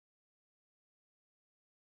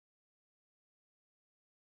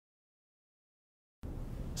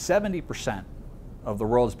70% of the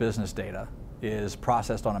world's business data is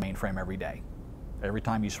processed on a mainframe every day. Every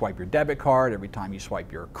time you swipe your debit card, every time you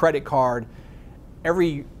swipe your credit card,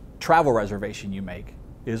 every travel reservation you make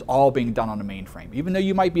is all being done on a mainframe. Even though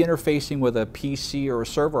you might be interfacing with a PC or a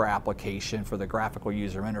server application for the graphical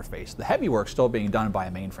user interface, the heavy work's still being done by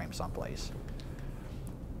a mainframe someplace.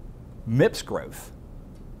 MIPS growth.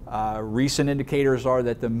 Recent indicators are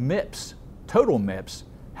that the MIPS, total MIPS,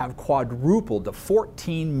 have quadrupled to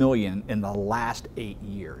 14 million in the last 8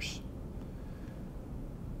 years.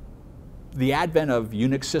 The advent of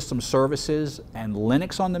Unix system services and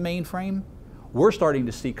Linux on the mainframe, we're starting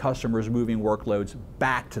to see customers moving workloads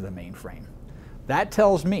back to the mainframe. That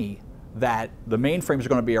tells me that the mainframe is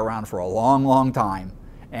going to be around for a long, long time,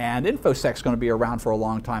 and InfoSec is going to be around for a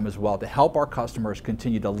long time as well to help our customers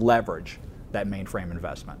continue to leverage that mainframe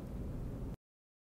investment.